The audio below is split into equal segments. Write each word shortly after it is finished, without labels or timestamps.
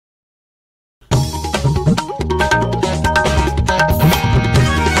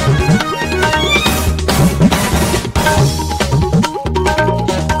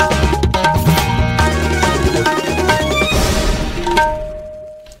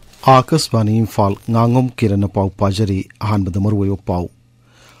Akashvani Imphal Ngangom Kiran pau pajari ahanbada marwayo pau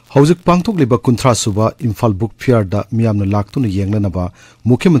Hauzik pangthokliba kunthra suba Imphal book fair da miyamna laktuna yenglanaba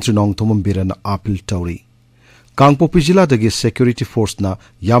Mukhyamantri Nongthomam Birana appeal tawri Kangpopi jila dagi security force na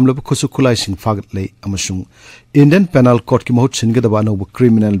yamlaba khusu khulai sing fagat lei amasung Indian Penal Court ki mahut singadaba anoba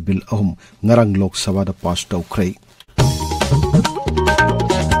criminal bill ahum ngarang lok sabha da pass tawkhrei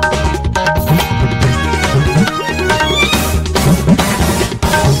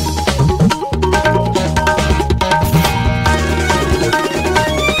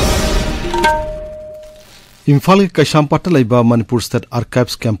Imphal ke Kashampata laiba Manipur State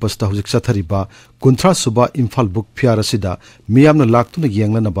Archives campus ta hujik sathariba kunthra suba Imphal book fair asida miyamna laktuna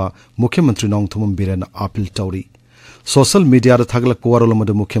yenglanaba Mukhyamantri Nongthomam Birana appeal tawri Social media da thaglak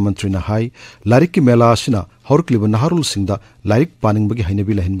warolomada Mukhyamantri na hai larik ki mela asina horkliba naharul singda larik paning bagi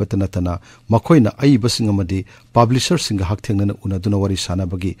hainabi lahin batana tana makhoina ai basing amadi publisher singa hakthengna unaduna wari sana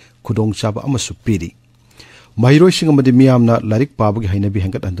bagi khudong chaba amasu piri Mahiroi sing amadi miyamna larik pabagi hainabi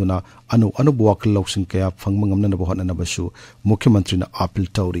hangat anduna anu buwakal lausing kaya phangmangamna na bohana na basu Mukhyamantri na appeal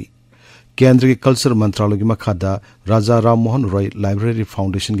tawri Kendra ki Culture Mantralaya ki makhada Raja Ram Mohan Roy Library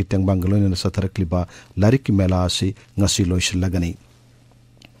Foundation ki tengbangaloina na satharakliba larik ki mela asi ngasi loisilagani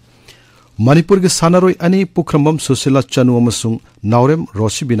Manipur ki sanaroi ani Pukhrambam Susila Chanu amasung Naurem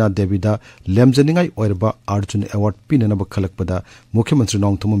Rosibina Devida lemjaningai oirba Arjun Award pinanaba khalakpada Mukhyamantri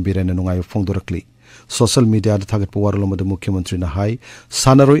Nongthomam Birana nungai phongdorakli Social media da thagat pawarolomada Mukhyamantri na hai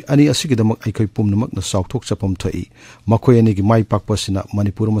sanaroi ani asigidamak aikoi pumnamak na saukthok chapam thai makhoi ani gi mai pakpasina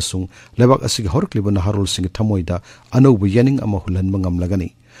Manipur masung lebak asigi horkliba na harol sing thamoida anobu yaning ama hulan mangam lagani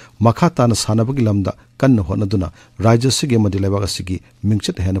makha tana sanabagi lamda kanna honaduna rajya sige madi lebak asigi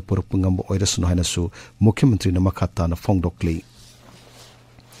mingchet hena purpungam oirasunu hainasu Mukhyamantri na makha tana phongdokli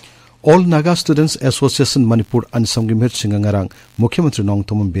All Naga Students Association Manipur Ansamgi Mir Singangarang Mukhyamantri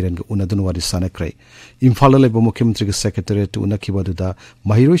Nongthomam Birana unadun wari sanakrai Imphal leba Mukhyamantri ge secretariat unakibaduda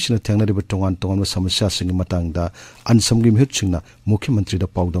mahiroi sina thengnariba tongan samasya singi matangda Ansamgi Mir singna Mukhyamantri da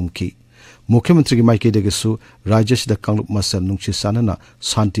paudamki Mukhyamantri ge maike de gesu rajya sida kanglup masal nungchi sanana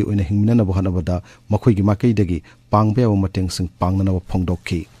santi oina hingminana bohanabada makhoi gi makai degi pangbe aw mateng sing pangnana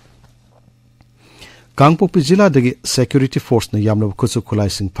phongdokki Kangpopi jila dagi security force na yamlab khusu khulai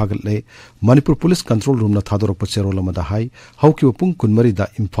sing phagal Manipur Police Control Room na thadorok pacherola da hai hauki pung kunmari da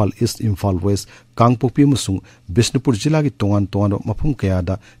Imphal East Imphal West Kangpopi musung Bishnupur jila gi tongan mafum kaya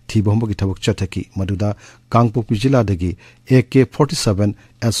da thibomba gi thabak chathaki maduda Kangpopi jila dagi AK-47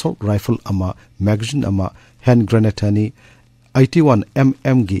 assault rifle ama magazine ama hand grenade ani 81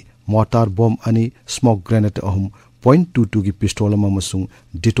 mm gi mortar bomb ani smoke grenade ahum .22 gi pistol ama musung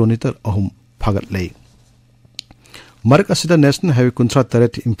detonator ahum phagat lei Marak asida National Highway kunthra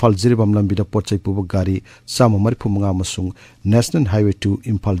taret Imphal Jiribam lambida pochai puba gari sama maripumanga masung National Highway 2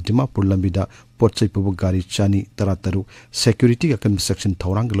 Imphal Dimapur lambida pochai puba gari chani tarataru security ka kan section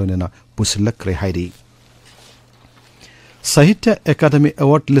thorang loinena pusilak re hairi Sahitya Academy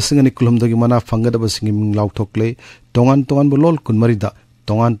Award lisingani kulumdagi mana fangada basingi minglaukthokle tongan bolol kunmarida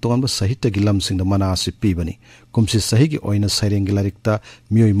tongan ba sahitya gilam singda mana asi pibani kumsi sahi gi oina saireng gilarikta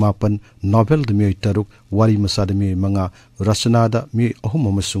mioi mapan novel de mioi taruk wari masada mioi manga rasana da mioi ahum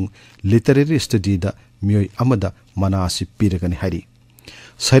amasung literary study da mioi amada mana asi piragani hari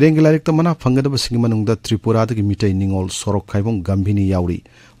saireng gilarikta mana fangada basingi manungda Tripura da gi mitai ningol sorok khaibong gambini yauri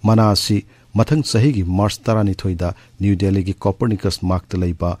mana asi mathang sahi gi March 12 da New Delhi gi Copernicus Mark ta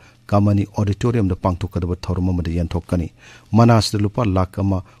leiba Kamani Auditorium da pangthokadaba thorma madi yanthokani manas de lupa lakh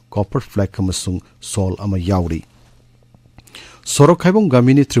ama copper flag amasung sol ama yauri Sorok khaibong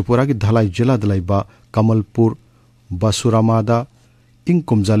gamini Tripura gi Dhalai jila dalaiba Kamalpur Basuramada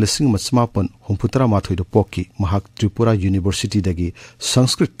Kumja lising masmapan humputara mathoi do poki mahak Tripura University dagi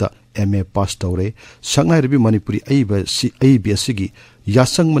Sanskrit ta MA pass tawre sangnai rebi Manipuri ABSC gi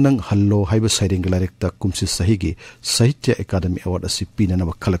yasang manang hallo haiba saireng gilarekta kumsi sahigi Sahitya Academy Award asi pinana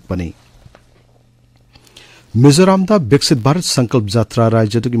ba khalakpani Mizoram da Bexit Bharat Sankalp Jatra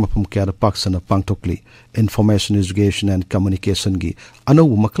Rajya gi mafum kya paksana pangthokli Information Education and Communication gi anu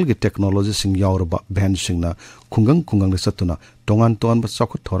makal gi technology sing yaurba band singna khungang satuna tongan ba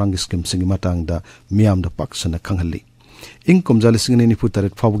chakut thorang scheme sing matang da miam da paksana khanghalli Kumja lisingani ni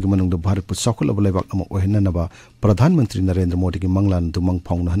putaret phabugi manungda Bharat pu chakul abalebak ama ohenanaba Pradhan Mantri Narendra Modi gi manglan dumang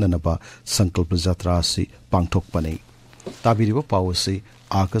phongna hananaba Sankalp Jatra si pangthokpani tabiriba pawasi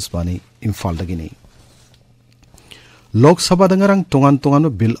Akashvani Imphal dagini Lok Sabha dangarang tongan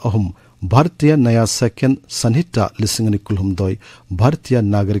bill ahum Bharatiya Naya Second Sanhita lisingani kulhumdoi Bharatiya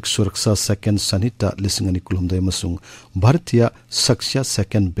Nagarik Suraksha Second Sanhita lisingani kulhumdoi masung Bharatiya Saksya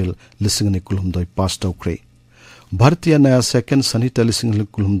Second Bill lisingani kulhumdoi passed out भारतीय नया second Sanita लिसिंग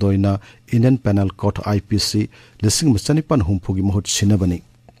कुलुमदोइना Indian panel court IPC लिसिंग मचनिपन हुमफुगी महूत सिनबनी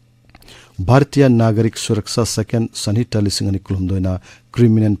भारतीय नागरिक सुरक्षा second Sanita लिसिंग कुलुमदोइना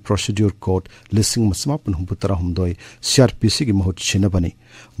criminal procedure court लिसिंग मसमापन हुमपुतरा हुमदोइ CRPC की महूत सिनबनी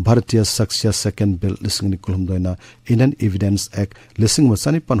भारतीय सक्सिया second bill लिसिंग कुलुमदोइना Indian evidence act लिसिंग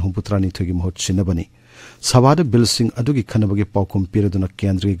मचनिपन हुमपुतरा निथुगी महूत सिनबनी सभाद bill Singh अदुगी खनबगे पाउकुम पिरदुना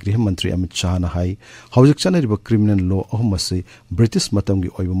केंद्रीय गृह मंत्री अमित शाह ना high हौजिक चनरिब criminal law अहुमसे British मतमगी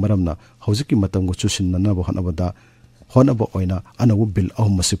ओइब मरमना हौजिकी मतमगो चुसिननब होनब ओइना अनगु bill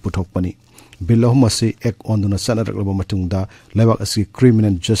अहुमसे पुथोकपनी bill अहुमसे एक ओंदुना चनरकलब मतुंगदा लेबाक असि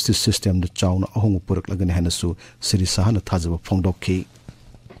criminal justice system the Chowna अहुंगु पुरकलगने हैनसु Shri Shah न थाजब फोंगदोखी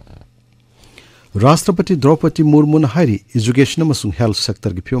राष्ट्रपति Draupadi Murmu high education health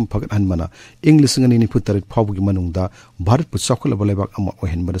sector की फिवम फगटहनबना इंग 2024 फाउबगी मनुंगदा भारत पु चौखलबा लेबाक अमा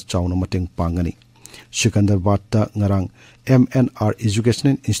ओहेनबदा Chowna मतेंग पांगनी Secunderabad ngarang MNR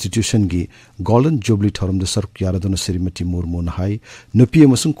education institution की गोल्डन जुबली थोरम द सरुक यारदुना श्रीमती मुर्मू हाई नुपी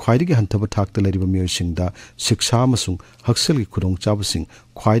अमसुंग ख्वाइदगी हंथब थाकत लरिबा मियोइसिंगदा शिक्षा अमसुंग हक्सेल की खुदोंगचाबसिंग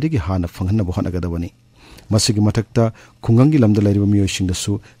ख्वाइदगी हाना फंगहनब होनगदबनी मसिगी मथक्ता खुंगंगी लमद लरिबा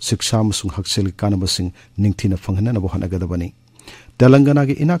मियोइसिंगदसु शिक्षा अमसुंग हक्सेल की कानबसिंग निंगथिना फंगहनब होनगदबनी तेलंगाना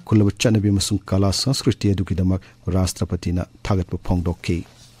के इना खुलब चनबी अमसुंग कला संस्कृति अदुगिदमक राष्ट्रपतिना थागतप फोंगदोखी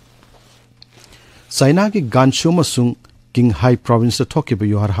चाइना की गांशो अमसुंग किंग हाई प्रोविंस थोकिब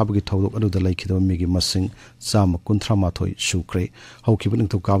योहार हाबगी थौदोक अदुदा लैखिदब मिगी मसिंग 138 सुख्रे हौखिब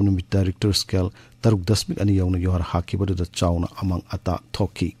निंगथौकाब नुमिता रिक्टर स्केल 3.2 यौना योहार हाकिबदुदा चाउना अमंग अता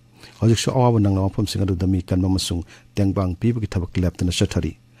थोकी हौजिकसु अवाब नंगना मफमसिंग अदुदा मी कनबा मसुंग तेंगबांग पीबगी थबक लेपतना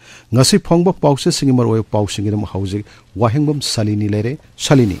चथरी ngasi phongba pause singi mar oy pause singi ram hauji Wahengbam Shalini lere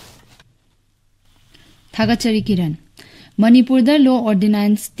Shalini Thagachari Kiran Manipur da law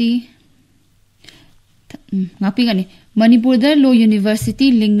ordinance ti ngapi gani Manipur da law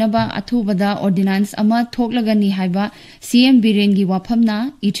university lingnaba athubada ordinance ama thoklagani haiba CM Biren gi waphamna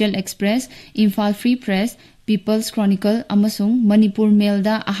Ichel Express Imphal Free Press People's Chronicle amasung Manipur Mail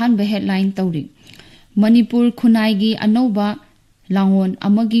da ahanba headline tawri Manipur khunai gi anauba Langon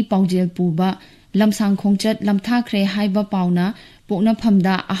amagi paujel puba lamsang khongchat lamthakre haiba pauna pokna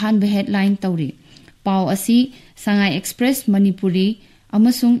phamda ahanba headline tawri pau asi Sangai Express Manipuri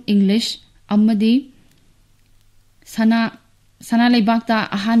amasung English amadi sana leibakta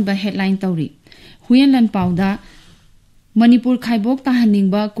ahanba headline tawri huyenlan pauda Manipur khaibok ta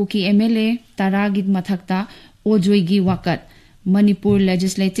haningba kuki MLA taragit mathakta ojoigi wakat Manipur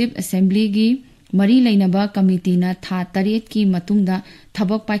Legislative Assembly gi मरी लेनबा committee ना था तरेत की मतुंगदा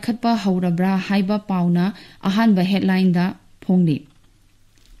थबक पाइखतपा हौरब्रा हाइबा पाउना अहानबा headline दा फोंगली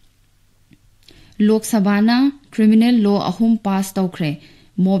लोकसभाना criminal law अहुम पास तौखरे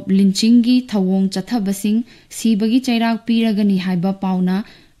mob lynching की थवोंग चथबसिंग सीबगी चैराग पीरगनी हाइबा पाउना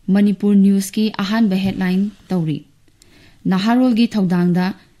Manipur news की अहानबा headline तौरी नाहारोल की थौदांगदा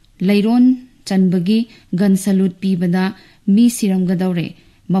लैरोन चनबगी gun salute पीबदा मी सिरमगदौरे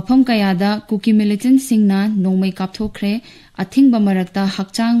मफम कयादा cookie militant सिंगना नोंमै कापथोखरे अथिंगबा मरक्ता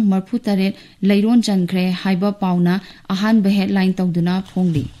हकचांग मरफु Taret लैरोन चनखरे हाइबा पाउना अहानबा headline तौदुना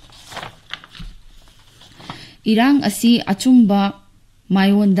फोंगली इरांग असी अचुंबा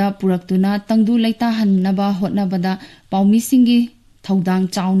मायोंदा पुरक्तुना तंगदु लैता हन्नबा होटनबदा पाउमिसिंगी थौदांग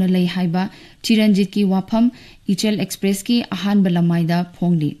चाउना लै हाइबा चिरंजीत की वाफम इचेल एक्सप्रेस की अहानबा लमाइदा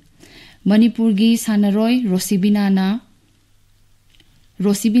फोंगली मणिपुर की सानरोय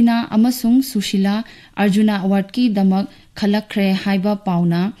रोसिबिना अमसुंग सुशीला अर्जुना अवार्ड की दमक खलखरे हाइबा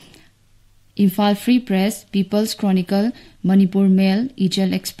पाउना Imphal free press peoples Chronicle Manipur mail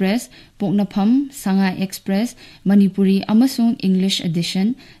इचेल express पोकनफम Sangai express Manipuri अमसुंग English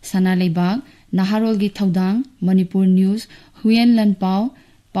edition सनालेबाग नाहारोल की थौदांग मणिपुर न्यूज हुयेन लनपाव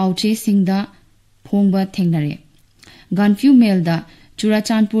पाउचे सिंगदा फोंगबा थेंगनरे गानफ्यू मेल दा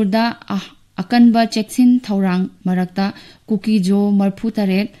चुराचांदपुर दा अकनबा चेक्सिन थौरांग मरक्ता कुकी जो मरफु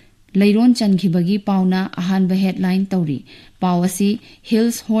Taret लैरोन चनखिबगी पाउना अहानबा headline तौरी पावसी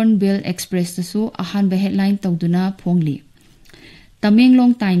hills hornbill express तसु अहानबा हेडलाइन तौदुना फोंगली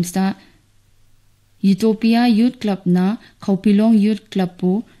तमेंगलोंग टाइम्स दा यूटोपिया यूथ क्लब ना खौपिलोंग यूथ क्लब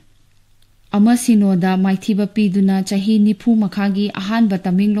पु अमसिनोदा माइथिबा पीदुना चाही निफु मखागी अहानबा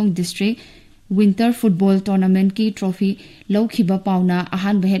Tamenglong district winter football tournament की ट्रॉफी लौखिबा पाउना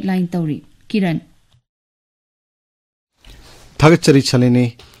अहानबा हेडलाइन तौरी किरण थागचरी Shalini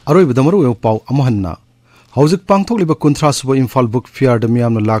अरोय बदमरो यो पाउ अमहन्ना हौजिक पांगथोकलिबा 30 सुबा इम्फाल बुक फेयर द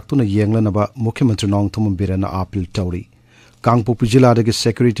मियामना लाक्तुना येंगलनबा मुख्यमंत्री नोंगथोम बिरेना अपील तौरी कांगपोकपी जिला के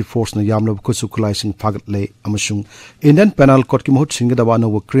सेक्यूरिटी फोर्स ने यामलब खुसु खुलाइसिंग फागतले अमसुंग इंडियन पेनल कोड की महूत सिंगदबा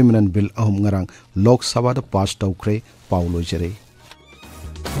अनौब क्रिमिनल बिल अहम ngarang लोक सभा पास तौख्रे पाउ लोइजरे।